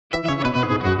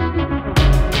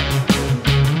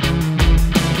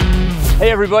Hey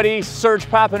everybody, Serge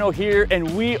Papineau here,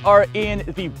 and we are in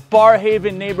the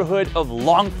Barrhaven neighborhood of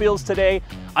Longfields today.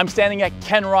 I'm standing at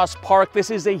Ken Ross Park. This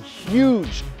is a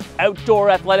huge outdoor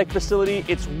athletic facility.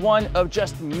 It's one of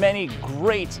just many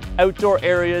great outdoor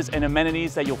areas and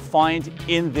amenities that you'll find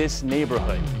in this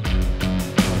neighborhood.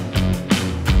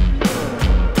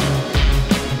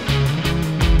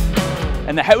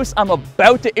 And the house I'm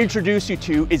about to introduce you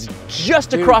to is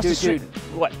just across the street.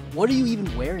 What? What are you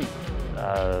even wearing?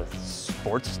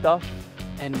 Sports stuff.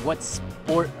 And what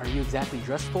sport are you exactly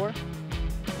dressed for?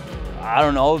 I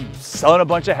don't know, selling a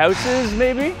bunch of houses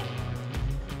maybe?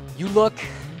 You look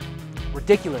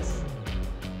ridiculous.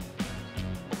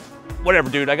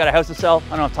 Whatever, dude, I got a house to sell.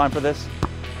 I don't have time for this.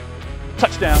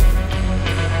 Touchdown.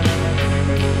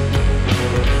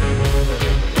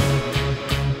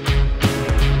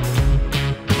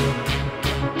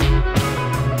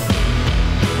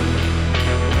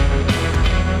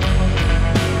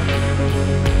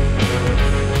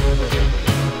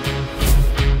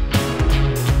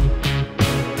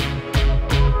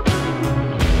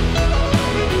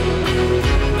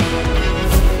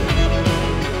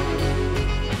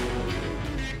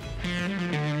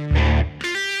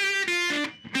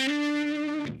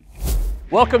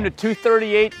 Welcome to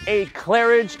 238A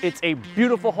Claridge. It's a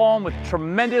beautiful home with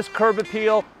tremendous curb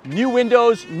appeal, new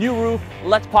windows, new roof.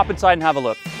 Let's pop inside and have a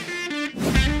look.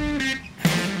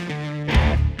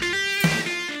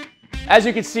 As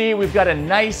you can see, we've got a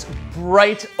nice,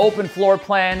 bright, open floor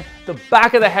plan. The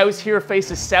back of the house here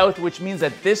faces south, which means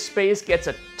that this space gets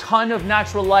a ton of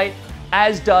natural light,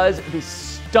 as does the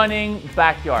stunning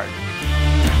backyard.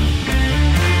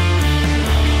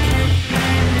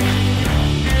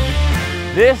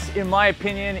 This, in my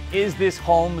opinion, is this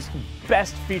home's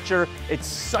best feature. It's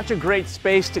such a great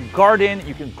space to garden.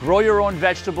 You can grow your own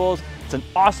vegetables. It's an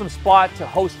awesome spot to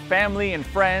host family and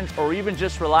friends or even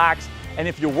just relax. And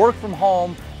if you work from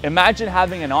home, imagine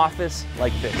having an office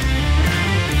like this.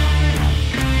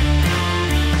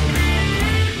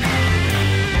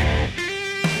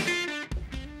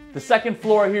 The second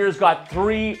floor here has got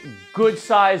 3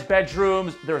 good-sized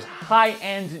bedrooms. There's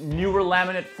high-end, newer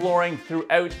laminate flooring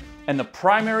throughout. And the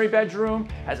primary bedroom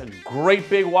has a great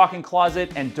big walk-in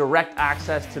closet and direct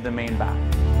access to the main bath.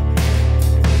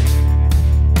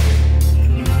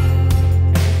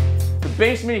 The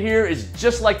basement here is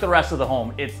just like the rest of the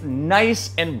home. It's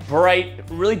nice and bright. It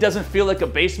really doesn't feel like a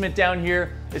basement down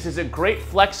here. This is a great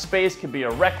flex space. Could be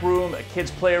a rec room, a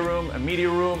kid's playroom, a media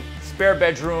room, spare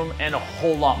bedroom, and a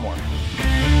whole lot more.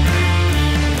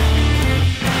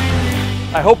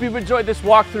 I hope you've enjoyed this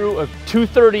walkthrough of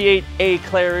 238A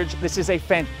Claridge. This is a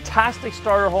fantastic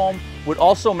starter home, would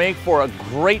also make for a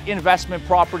great investment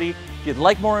property. If you'd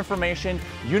like more information,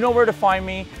 you know where to find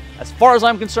me. As far as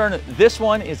I'm concerned, this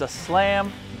one is a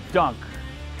slam dunk.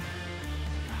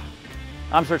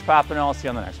 I'm Serge Papineau. I'll see you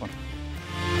on the next one.